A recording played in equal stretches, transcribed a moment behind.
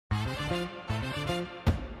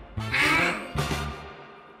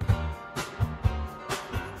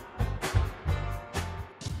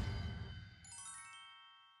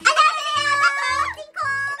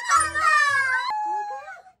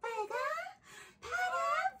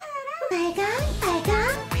빨강 파랑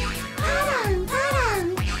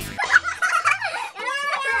여러분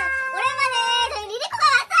오랜만에 저희 리리코가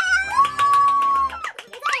왔어요.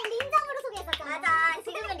 예전에 린정으로 소개했었죠. 맞아.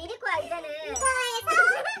 지금은 리리코야. 이제는 이거에서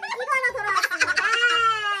이거로 돌아왔습니다.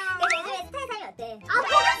 그래서 요즘에 스타의 삶이 어때?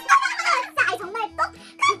 진짜 아니 정말 똑같아.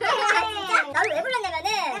 진짜? 나를 왜 불렀냐면은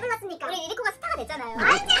왜 불렀습니까? 우리 리리코가 스타가 됐잖아요.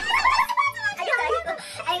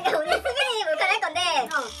 아니 그러니까 오늘 수빈이 몰카를 할 건데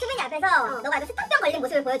수빈이 앞에서 너가 아주 스타병 걸린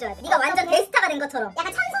모습을 보여줘야 돼. 네가 완전 대스타가 된 것처럼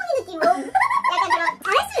약간 천송이 느낌으로 약간 그런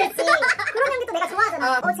잘할 수 있지. 그런 연기 또 내가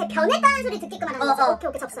좋아하잖아. 제 변했다는 소리 듣기만 하는 거지.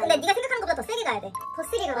 오케이 접수해. 근데 네가 생각하는 것보다 더 세게 가야 돼. 더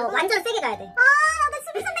세게 가라고? 완전 세게 가야 돼. 나도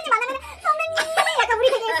수빈 선배님 만나면 선배님 약간 우리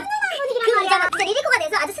되게 훈훈한 분위기란 말이야. 있잖아. 진짜 리리코가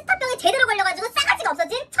돼서 아주 스타병에 제대로 걸려가지고 싸가지가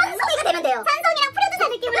없어진 천송이가 되면 돼요. 찬송이랑 프로듀서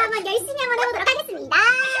느낌으로 한번 열심히 한번 해보도록 하겠습니다.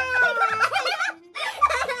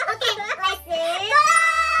 오케이 렛츠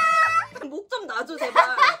목 좀 놔줘 제발.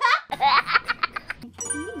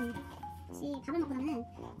 혹시 밥을 먹고 나면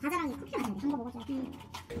과자랑 커피를 마셔야 돼. 한 거 먹어줘야 돼.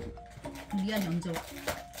 리안이 언제 와?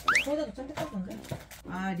 거기다도 짠득하던데?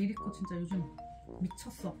 아 리리코 진짜 요즘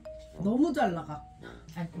미쳤어. 너무 잘 나가.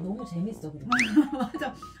 아니 너무 재밌어 그리고.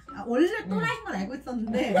 맞아. 원래 또라이인 건 알고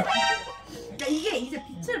있었는데 그러니까 이게 이제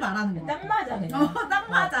빛을 말하는 거야. 딱 맞아 그냥. 딱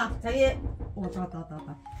맞아. 자기 왔다.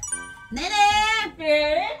 네네.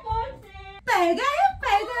 빨강.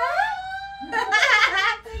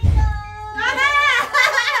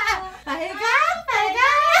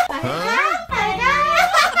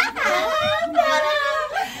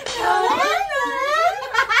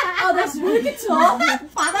 나 지금 왜 이렇게 추워?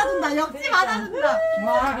 받아준다. 역시 받아준다.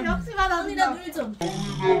 와. 역시 받아준다. 물 좀.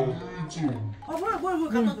 뭘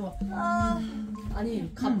갖다 줘.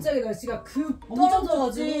 아니 갑자기 날씨가 급 엄청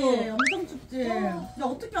떨어져가지고. 춥지. 엄청 춥지. 야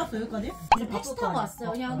어떻게 왔어 여기까지? 이제 택시 타고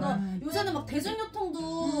왔어요. 그냥 너 요새는 막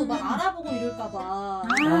대중교통도 막 알아보고 이럴까봐 아.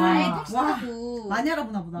 아예 택시 타고 많이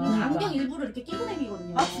알아보나 보다. 안경 일부러 이렇게 끼고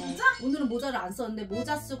다니거든요. 아 진짜? 오늘은 모자를 안 썼는데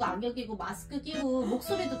모자 쓰고 안경 끼고 마스크 끼고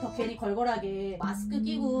목소리도 더 괜히 걸걸하게 마스크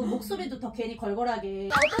끼고 목소리도 더 괜히 걸걸하게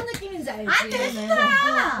어떤 느낌인지 알지? 아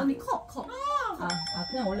됐어. 언니 컵 아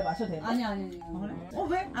그냥 원래 마셔도 돼? 아니 그래?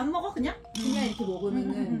 왜? 안 먹어 그냥? 그냥 이렇게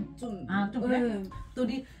먹으면은 좀 좀 그래? 또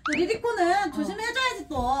리리코는 조심해줘야지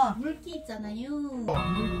또. 물기 있잖아요.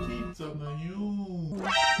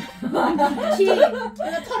 키 이거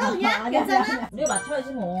털어오냐? 괜찮아? 우리가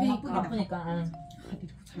맞춰야지 뭐. 그니까. 아프니까.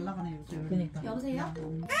 리리코 잘 나가네 요즘. 그니까. 여보세요?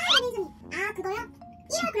 그거요?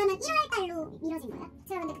 1월 그러면 1월 달로 미뤄진 거야?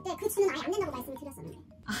 제가 근데 그때 그 주는 아예 안 된다고 말씀을 드렸었는데.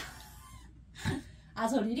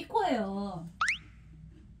 저 리리코예요.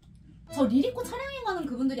 저 리리코 촬영인 거는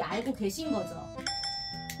그분들이 알고 계신 거죠.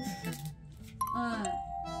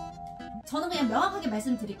 저는 그냥 명확하게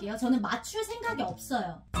말씀드릴게요. 저는 맞출 생각이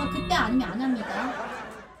없어요. 저 그때 아니면 안 합니다.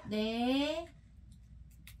 네.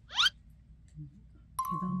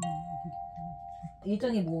 대단해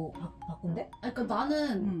일정이 뭐 바꾼대? 그러니까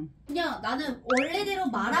나는 원래대로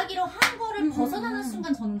말하기로 한 거를 벗어나는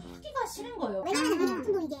순간 저는 하기가 싫은 거예요. 왜냐면 우리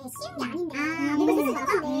같은 거 이게 쉬운 게 아닌데 이거 쓸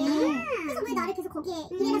수가 없는데 그래서 왜 나를 계속 거기에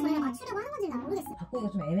이래라 저래라 맞추려고 하는 건지 난 모르겠어.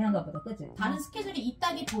 바꾸기가 좀 애매한가 보다 그치? 다른 스케줄이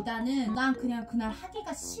있다기보다는 난 그냥 그날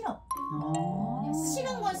하기가 싫어. 그냥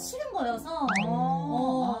싫은 건 싫은 거여서.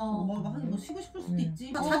 뭐 쉬고 싶을 수도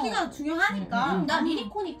있지. 자기가 중요하니까. 나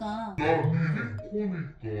리리코니까.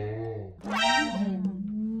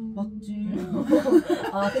 맞지.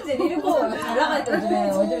 아 그치 리리코 잘 나가니까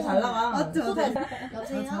요즘에 잘 나가. 맞지.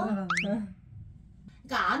 여보세요?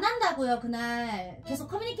 그러니까 안 한다고요. 그날 계속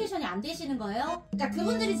커뮤니케이션이 안 되시는 거예요. 그러니까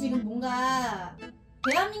그분들이 지금 뭔가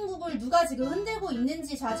대한민국을 누가 지금 흔들고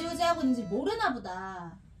있는지 좌지우지하고 있는지 모르나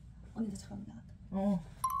보다. 언니 나 잠깐만 나갔다.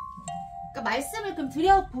 그러니까 말씀을 그럼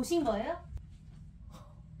드려보신 거예요?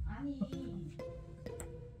 아니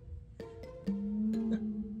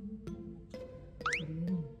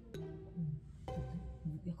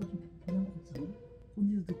약간 좀 변한 것 같지 않아?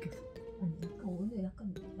 언니도 느꼈어. 아니 약간 오늘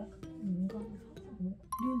약간 뭔가 살짝 뭐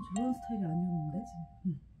리안 저런 스타일이 아니었는데?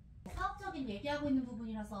 사업적인 얘기하고 있는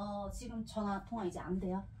부분이라서 지금 전화 통화 이제 안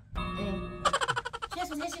돼요. 네.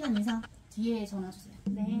 최소 3시간 이상 뒤에 전화 주세요.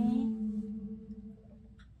 네.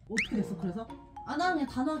 어떻게 됐어 그래서? 나 그냥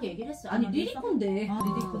단호하게 얘기를 했어요. 아니 리리코인데.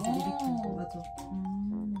 리리코 맞아.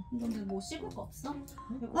 근데 뭐 씹을 거 없어?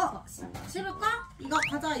 씹을까? 이거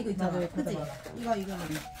과자 이거 있잖아. 맞아, 그치? 과자 이거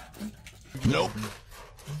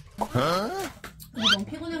근데 너무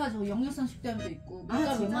피곤해가지고 역류성 식도염도 있고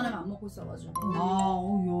밀가루 웬만하면 안 먹고 있어가지고.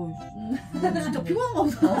 진짜 피곤한 거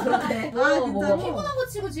없어. 그런데 진짜 피곤한 거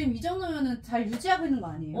치고 지금 이 정도면은 잘 유지하고 있는 거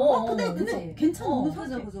아니에요? 근데 괜찮아. 오늘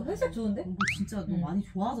그죠, 그죠. 혈색 좋은데? 진짜 너 많이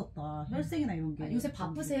좋아졌다. 혈색이나 이런 게. 요새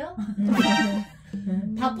바쁘세요?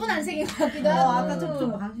 바쁜 안색인 것 같기도 하고. 아까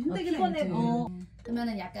좀 힘들긴 피곤해. 했지.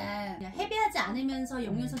 그러면은 약간 그냥 헤비하지 않으면서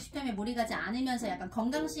역류성 식도염에 무리 가지 않으면서 약간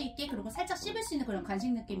건강식 있게 그리고 살짝 씹을 수 있는 그런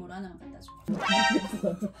간식 느낌으로 하나만 갖다 줘.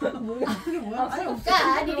 그게 뭐야? 아니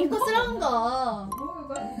그러니까 리리코스러운 거.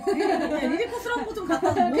 리리코스러운 거 좀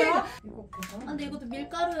갖다 줘. 뭐야? 아, 근데 이것도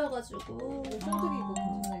밀가루여가지고. 이거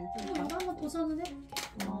한번 도전을 해볼게.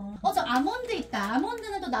 저 아몬드 있다.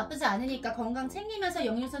 아몬드는 또 나쁘지 않으니까 건강 챙기면서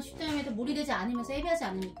역류성 식도염에도 무리되지 않으면서 헤비하지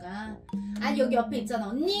않으니까. 아니 여기 옆에 있잖아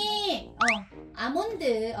언니.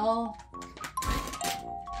 아몬드.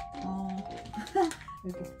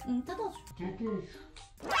 이렇게. 응 뜯어줘.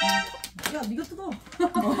 야, 네가 뜯어.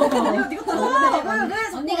 네가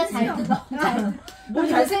뜯어. 언니가 잘 뜯어.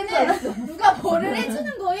 잘 세네. 누가 뭐를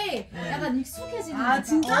해주는 거에 약간 익숙해지는 거야. 아,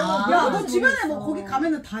 진짜? 야, 너 주변에 뭐 거기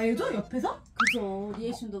가면은 다 해줘? 옆에서? 그죠.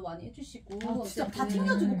 리액션도 많이 해주시고. 아, 진짜 다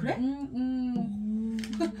챙겨주고 그래?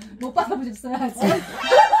 못 받아보셨어요 아직?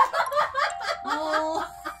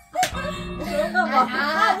 그런가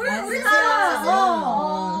봐. 우리가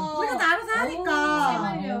다 알아서 하니까.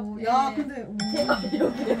 제발요. 야, 근데 제발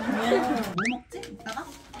여기. 뭐 먹지? 이따가?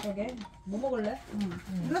 저게 뭐 먹을래?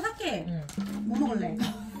 이거 살게. 응. 뭐 먹을래?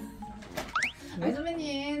 아니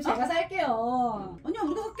선배님 제가 살게요. 아니야,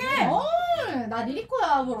 우리가 살게. 나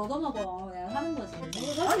리리코야. 뭘 얻어먹어. 내가 하는 거지.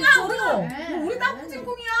 아니야, 우리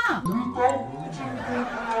땅콩찐콩이야.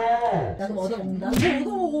 나도 얻어먹는다. 뭐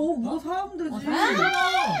얻어먹어? 우리가 사면 되지.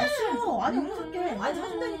 싫어. 아니, 우리가 살게. 아니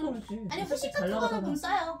사준다니까 그렇지. 아니 후식 같은 거는 좀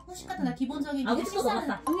싸요. 후식 같은 나 기본적인 아 그냥 후식도 식사는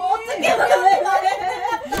먹었다. 어떻게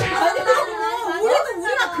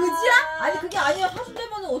우리가 그지야? 아니 그게 아니야.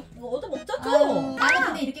 사준다면 얻어먹자죠. 나는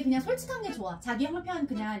근데 이렇게 그냥 솔직한 게 좋아. 자기 형편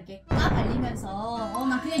그냥 이렇게 까발리면서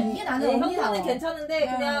난 그냥 이게 나는 네, 언니다워. 형편은 괜찮은데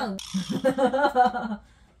그냥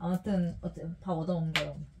아무튼 밥 얻어먹는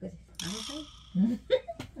거야. 그치?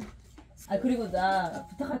 아 그리고 나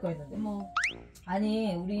부탁할 거 있는데. 뭐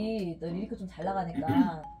아니 우리 너 리리코 좀 잘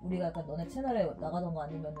나가니까 우리가 약간 너네 채널에 나가던가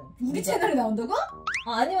아니면은 우리 채널에 나온다고?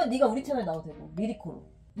 아니면 네가 우리 채널에 나와도 되고 리리코로.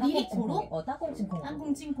 리리코로? 땅콩찐콩.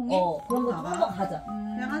 땅콩찐콩이? 그런 거 한번 가자.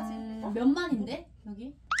 그냥 하지. 몇 만인데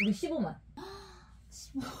여기? 우리 15만.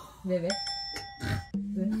 15만. 왜?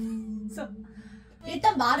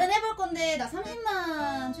 일단 말은 해볼 건데 나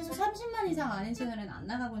 30만 최소 30만 이상 아닌 채널에는 안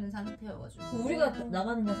나가고 있는 상태여가지고 우리가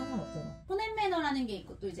나가는 건 상관없잖아. 폰앤 매너라는 게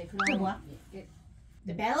있고 또 이제 그런 그게 뭐야?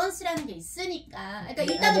 밸런스라는 게 있으니까 그러니까 아,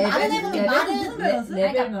 일단은 말은 해보면 말은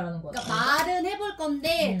레벨 말하는 거야. 그러니까 말은 해볼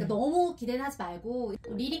건데 그러니까 너무 기대는 하지 말고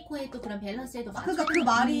리리코의 또 그런 밸런스에도 맞춰. 그러니까 그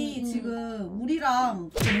말이 지금 우리랑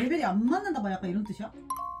레벨이 안 맞는다 막 약간 이런 뜻이야?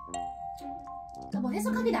 그러니까 뭐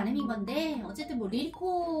해석하기 나름인 건데 어쨌든 뭐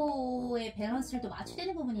리리코의 밸런스를 또 맞춰야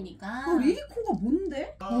되는 부분이니까. 리리코가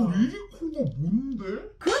뭔데? 리리코가 뭔데?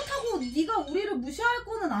 그렇다고 네가 우리를 무시할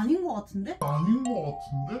거는 아닌 것 같은데? 아닌 것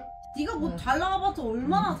같은데? 네가 뭐 잘 나가봤자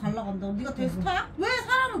얼마나 잘 나간다고? 네가 대스타야? 왜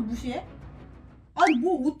사람을 무시해? 아니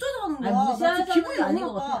뭐 어쩌자는 거야? 아니, 무시하는 나 기분이 사람은 아닌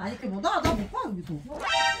너무 것 같아. 나빠. 아니 뭐 나못 봐 여기서.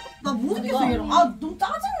 나 못 어디가? 있겠어 얘랑. 아 너무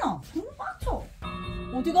짜증나. 너무 빡쳐.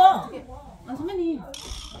 어디가? 아 선배님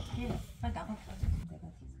빨리 나가.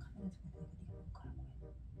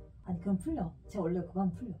 아니 그럼 풀려. 쟤 원래 그거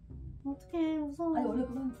하면 풀려. 어떡해 무서워. 아니 원래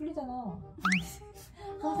그거 하면 풀리잖아.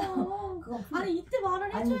 항상 그거 풀려. 아니 이때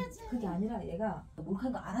말을 아니 해줘야지. 그게 아니라 얘가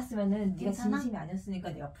몰카인 거 알았으면은 네가 괜찮아? 진심이 아니었으니까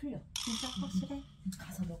내가 풀려. 진짜 확실해?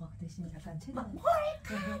 가서 너가 그 대신 약간 최대한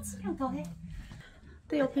몰카지랑 더해.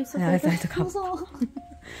 내 옆에 있어서 알았어, 가. 무서워.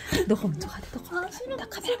 너가 먼저 가야 돼. 너가 아 싫어. 나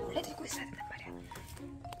카메라 몰래 들고 있어야 된단 말이야.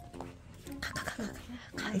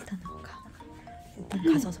 가 일단 너 가.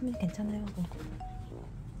 일단 가서 선배님 괜찮아요 하고.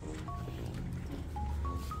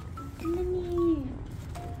 선배님.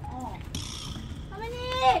 선배님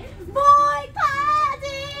몰카지로.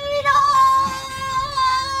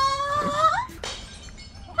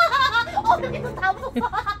 여기서 다 무서워.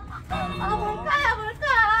 아 몰카야 몰카.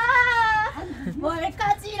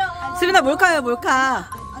 몰카지로. 수빈아 몰카야 몰카.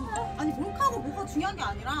 아니 몰카고 뭐가 중요한 게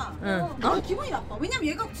아니라 응. 나는 기분이 나빠. 왜냐면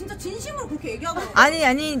얘가 진짜 진심으로 그렇게 얘기하거든.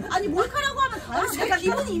 아니 몰카라고 하면 다야. 내가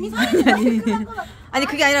기분이 이미 상했는데. 아니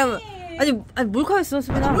그게 아니라 아니 몰카였어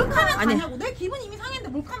수빈아. 몰카면 아니. 다냐고. 내 기분이 이미 상했는데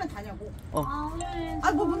몰카면 다냐고. 아 오늘.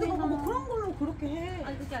 아니 뭐 근데 뭐 그런 걸로 그렇게 해.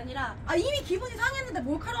 아니 그게 아니라. 아 이미 기분이 상했는데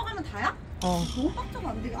몰카라고 하면 다야? 너무 빡쳐가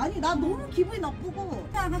안 되게. 아니 나 너무 기분이 나쁘고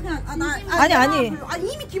그냥 아니.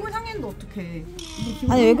 이미 기분 상했는데 어떡해.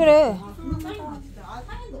 아니 왜 그래?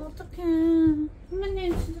 상했는데 어떡해.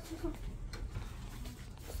 선배님 진짜 죄송.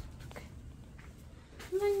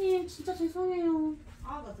 선배님 진짜 죄송해요.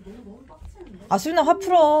 나 너무 빡치는데. 아 수빈아 화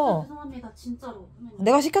풀어. 죄송합니다 진짜로. 선배님.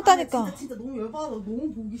 내가 시켰다니까. 진짜 너무 열받아.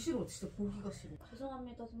 너무 보기 싫어. 진짜 보기가 싫어.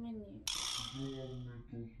 죄송합니다 선배님.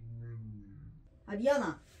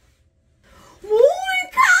 리안아. 뭐?